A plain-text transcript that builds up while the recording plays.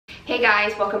Hey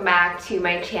guys, welcome back to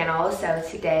my channel. So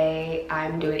today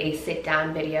I'm doing a sit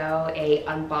down video, a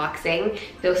unboxing.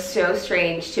 Feels so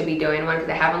strange to be doing one because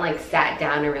I haven't like sat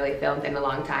down and really filmed in a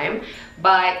long time.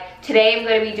 But today I'm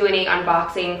going to be doing an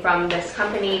unboxing from this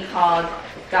company called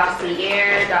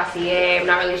Dossier. I'm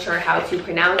not really sure how to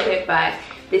pronounce it, but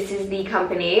this is the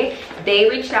company. They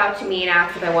reached out to me and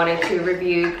asked if I wanted to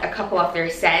review a couple of their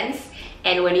scents.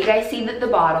 And when you guys see the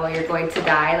bottle, you're going to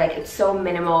die. Like, it's so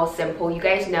minimal, simple. You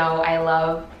guys know I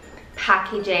love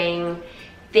packaging,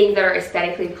 things that are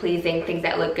aesthetically pleasing, things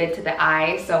that look good to the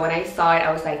eye. So when I saw it,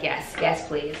 I was like, yes, yes,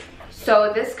 please.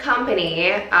 So this company,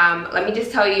 let me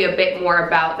just tell you a bit more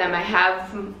about them. I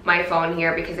have my phone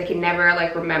here because I can never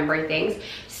like remember things.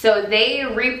 So they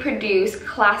reproduce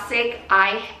classic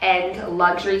high-end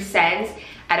luxury scents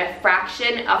at a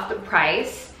fraction of the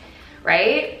price,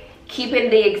 right? Keeping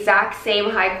the exact same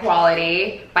high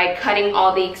quality by cutting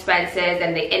all the expenses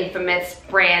and the infamous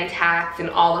brand tax and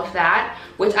all of that,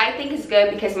 which I think is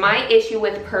good because my issue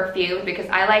with perfume, because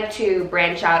I like to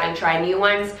branch out and try new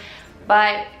ones,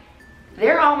 but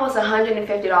they're almost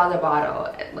 $150 a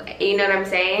bottle, you know what I'm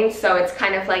saying? So it's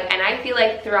kind of like, and I feel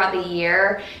like throughout the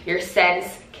year your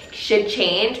scents should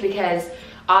change because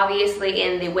obviously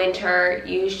in the winter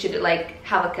you should like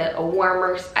have like a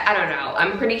warmer, I don't know,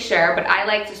 I'm pretty sure, but I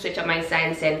like to switch up my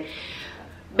scents and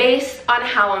based on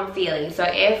how I'm feeling. So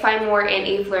if I'm more in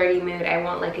a flirty mood, I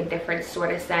want like a different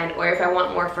sort of scent, or if I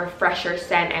want more for fresher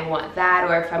scent, I want that,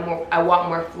 or if I want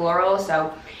more floral.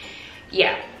 So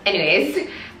yeah, anyways,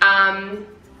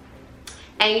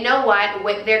 and you know what,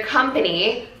 with their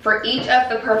company, for each of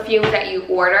the perfumes that you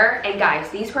order, and guys,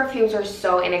 these perfumes are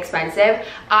so inexpensive.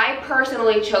 I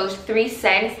personally chose 3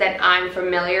 scents that I'm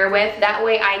familiar with. That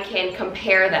way I can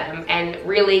compare them and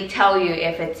really tell you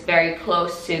if it's very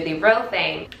close to the real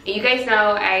thing. You guys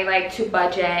know I like to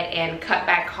budget and cut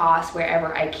back costs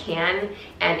wherever I can.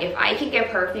 And if I can get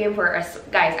perfume for us,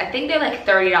 guys, I think they're like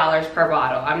 $30 per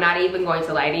bottle. I'm not even going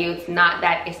to lie to you. It's not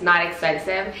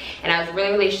expensive. And I was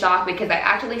really shocked because I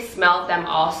actually smelled them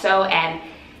also, and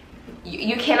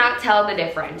you cannot tell the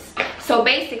difference. So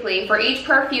basically, for each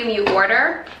perfume you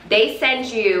order, they send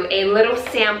you a little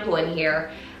sample in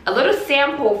here. A little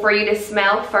sample for you to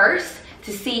smell first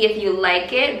to see if you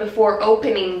like it before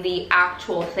opening the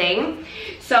actual thing.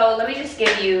 So let me just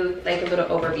give you like a little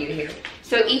overview here.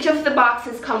 So each of the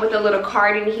boxes come with a little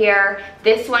card in here.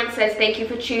 This one says, thank you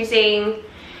for choosing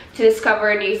to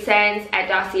discover new scents at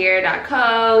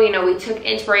Dossier.co. You know, we took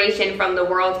inspiration from the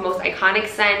world's most iconic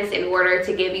scents in order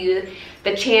to give you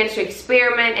the chance to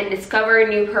experiment and discover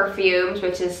new perfumes,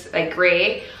 which is like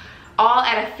great, all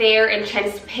at a fair and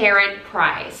transparent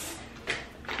price,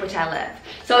 which I love.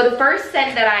 So the first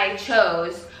scent that I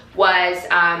chose was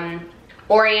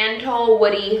Oriental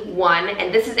Woody 1,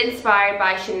 and this is inspired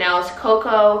by Chanel's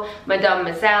Coco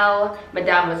Mademoiselle,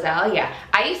 yeah.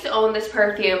 I used to own this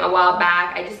perfume a while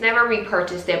back. I just never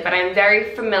repurchased it, but I'm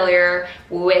very familiar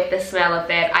with the smell of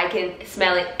it. I can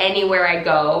smell it anywhere I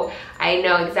go. I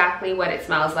know exactly what it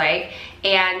smells like.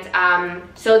 And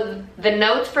so the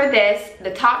notes for this,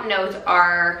 the top notes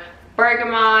are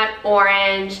bergamot,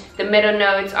 orange, the middle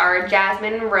notes are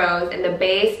jasmine and rose, and the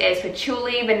base is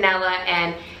patchouli, vanilla,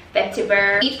 and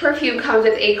vetiver. Each perfume comes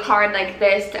with a card like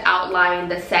this to outline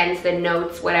the scents, the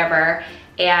notes, whatever.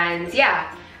 And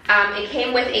yeah, it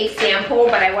came with a sample,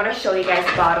 but I want to show you guys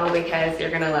the bottle because you're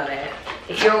gonna love it.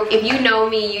 If you know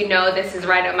me, you know this is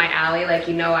right up my alley. Like,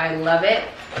 you know I love it.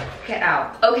 Get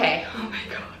out. Okay. Oh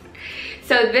my god.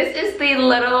 So this is the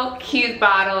little cute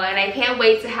bottle, and I can't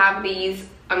wait to have these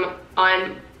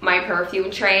on my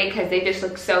perfume tray because they just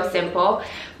look so simple.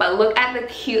 But look at the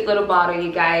cute little bottle,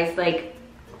 you guys. Like,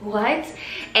 what?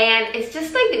 And it's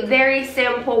just like very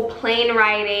simple, plain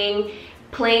writing,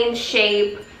 plain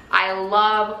shape. I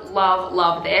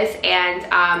love this.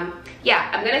 And yeah,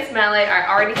 I'm gonna smell it. I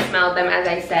already smelled them, as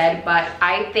I said, but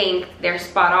I think they're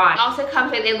spot on. It also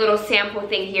comes with a little sample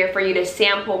thing here for you to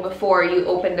sample before you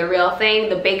open the real thing,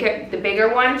 the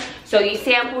bigger one. So you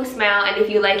sample, smell, and if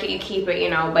you like it, you keep it,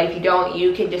 you know, but if you don't,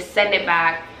 you can just send it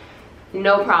back,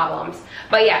 no problems.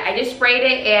 But yeah, I just sprayed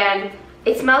it and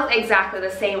it smells exactly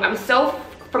the same. I'm so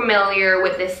familiar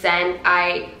with this scent.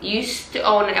 I used to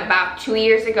own it about 2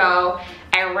 years ago.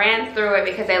 I ran through it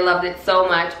because I loved it so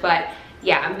much, but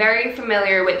yeah, I'm very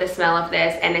familiar with the smell of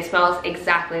this, and it smells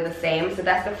exactly the same. So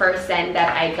that's the first scent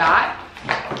that I got.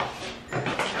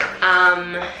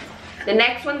 The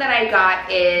next one that I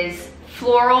got is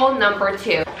Floral number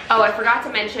 2. Oh, I forgot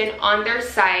to mention, on their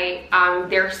site,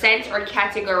 their scents are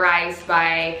categorized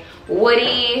by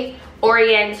woody,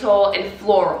 oriental, and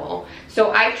floral.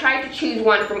 So I tried to choose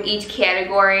one from each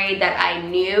category that I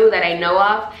know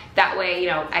of. That way, you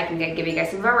know, I can give you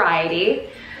guys some variety.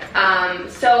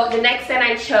 So the next scent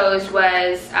I chose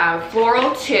was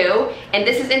Floral 2, and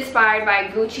this is inspired by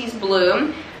Gucci's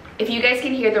Bloom. If you guys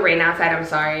can hear the rain outside, I'm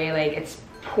sorry, like it's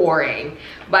pouring.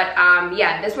 But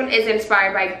yeah, this one is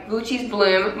inspired by Gucci's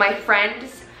Bloom. My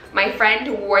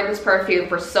friend wore this perfume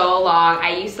for so long.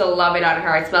 I used to love it on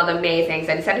her. It smelled amazing,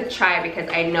 so I decided to try it because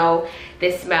I know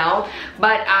this smell.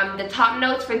 But the top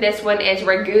notes for this one is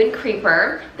Ragoon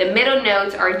Creeper. The middle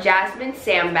notes are Jasmine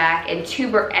Sambac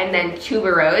and then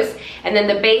Tuberose. And then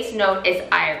the base note is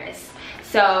Iris.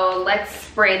 So let's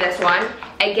spray this one.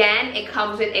 Again, it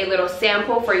comes with a little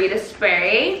sample for you to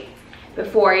spray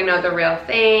before you know the real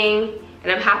thing.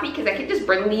 And I'm happy because I can just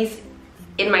bring these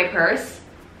in my purse.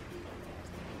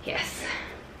 Yes,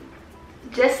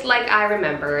 just like I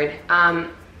remembered.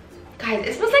 Guys,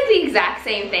 it smells like the exact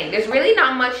same thing. There's really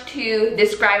not much to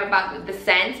describe about the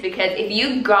scents, because if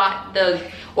you got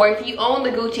or if you own the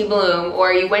Gucci Bloom,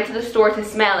 or you went to the store to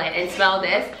smell it and smell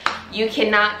this, you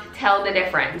cannot tell the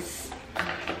difference.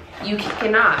 You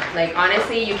cannot, like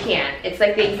honestly, you can't. It's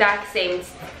like the exact same,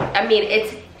 I mean,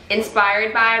 it's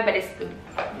inspired by, but it's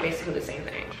basically the same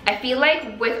thing. I feel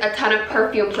like with a ton of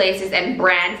perfume places and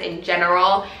brands in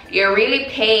general, you're really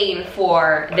paying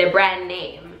for the brand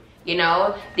name. You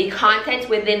know, the content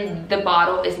within the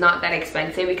bottle is not that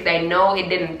expensive, because I know it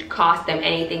didn't cost them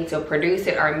anything to produce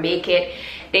it or make it.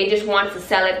 They just want to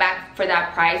sell it back for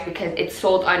that price because it's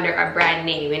sold under a brand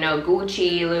name. You know,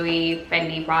 Gucci, Louis,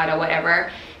 Fendi, Prada,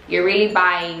 whatever. You're really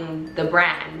buying the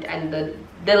brand and the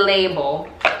label,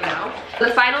 you know.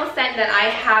 The final scent that I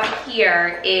have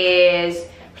here is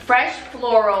Fresh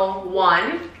Floral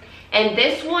 1. And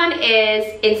this one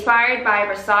is inspired by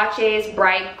Versace's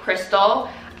Bright Crystal.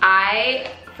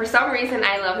 For some reason,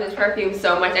 I love this perfume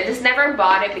so much. I just never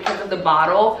bought it because of the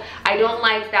bottle. I don't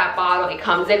like that bottle it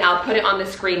comes in. I'll put it on the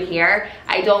screen here.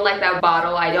 I don't like that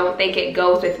bottle. I don't think it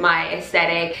goes with my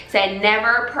aesthetic. So I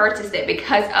never purchased it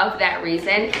because of that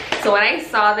reason. So when I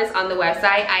saw this on the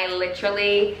website, I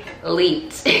literally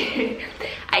leaped.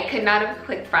 I could not have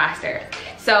clicked faster.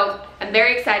 So I'm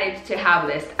very excited to have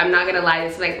this. I'm not gonna lie,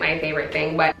 this is like my favorite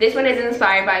thing, but this one is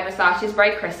inspired by Versace's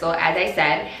Bright Crystal, as I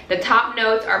said. The top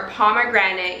notes are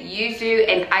pomegranate, yuzu,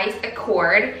 and iced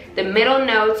accord. The middle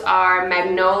notes are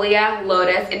magnolia,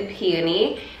 lotus, and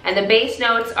peony. And the base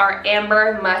notes are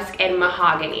amber, musk, and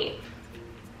mahogany.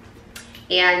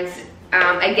 And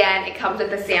again, it comes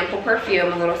with a sample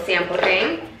perfume, a little sample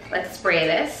thing. Let's spray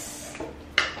this.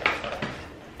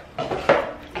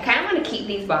 I kind of want to keep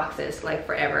these boxes like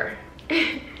forever.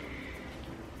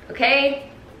 Okay,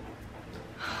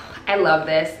 I love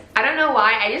this. I don't know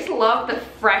why, I just love the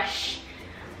fresh.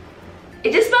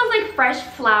 It just smells like fresh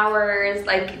flowers,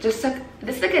 like just like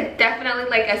this is like a definitely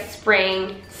like a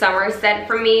spring summer scent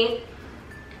for me.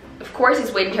 Of course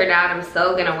it's winter now and I'm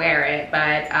still gonna wear it,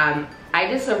 but I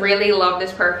just really love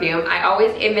this perfume. I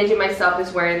always envision myself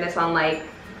as wearing this on like,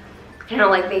 you know,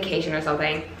 like vacation or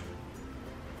something.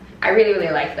 I really,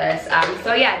 really like this.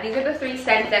 So yeah, these are the 3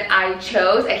 scents that I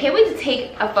chose. I can't wait to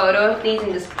take a photo of these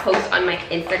and just post on my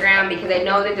Instagram, because I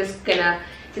know they're just gonna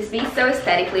just be so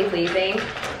aesthetically pleasing.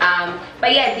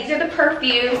 But yeah, these are the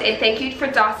perfumes, and thank you for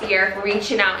Dossier for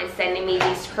reaching out and sending me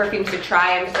these perfumes to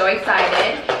try. I'm so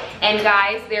excited. And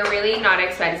guys, they're really not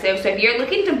expensive. So if you're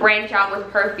looking to branch out with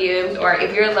perfumes, or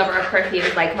if you're a lover of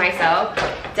perfumes like myself,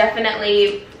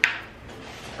 definitely,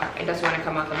 oh, it doesn't want to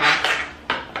come out the box.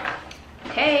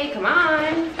 Okay, come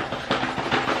on.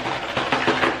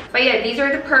 But yeah, these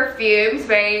are the perfumes.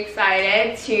 Very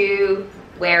excited to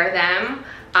wear them.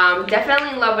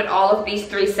 Definitely in love with all of these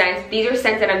 3 scents. These are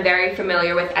scents that I'm very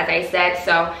familiar with, as I said.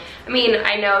 So, I mean,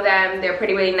 I know them. They're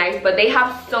pretty really nice. But they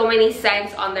have so many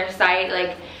scents on their site.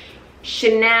 Like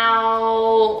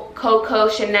Chanel, Coco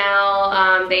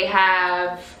Chanel. They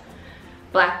have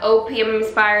Black Opium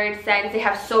inspired scents. They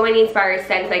have so many inspired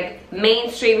scents, like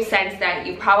mainstream scents that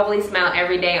you probably smell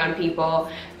every day on people.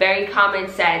 Very common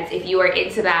scents if you are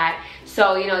into that.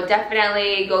 So, you know,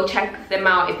 definitely go check them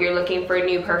out if you're looking for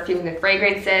new perfumes and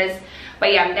fragrances.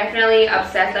 But yeah, I'm definitely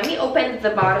obsessed. Let me open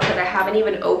the bottle because I haven't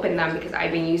even opened them because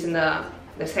I've been using the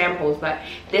samples. But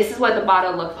this is what the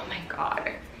bottle looks. Oh my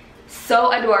god.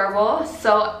 So adorable.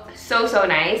 So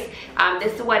nice.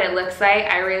 This is what it looks like.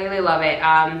 I really, really love it.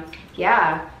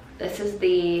 Yeah, this is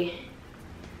the,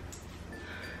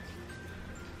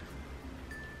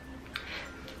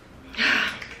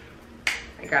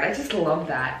 my god, I just love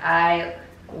that. I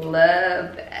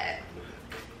love it.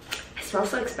 It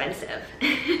smells so expensive.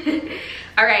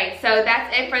 All right, so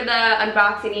that's it for the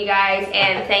unboxing, you guys,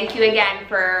 and thank you again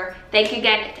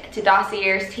to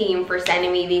Dossier's team for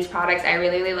sending me these products. I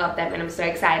really, really love them, and I'm so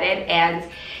excited. And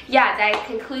yeah, that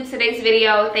concludes today's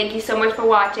video. Thank you so much for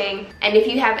watching, and if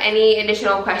you have any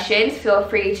additional questions, feel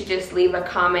free to just leave a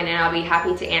comment and I'll be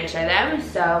happy to answer them.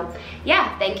 So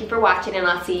yeah, thank you for watching, and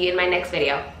I'll see you in my next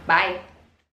video. Bye.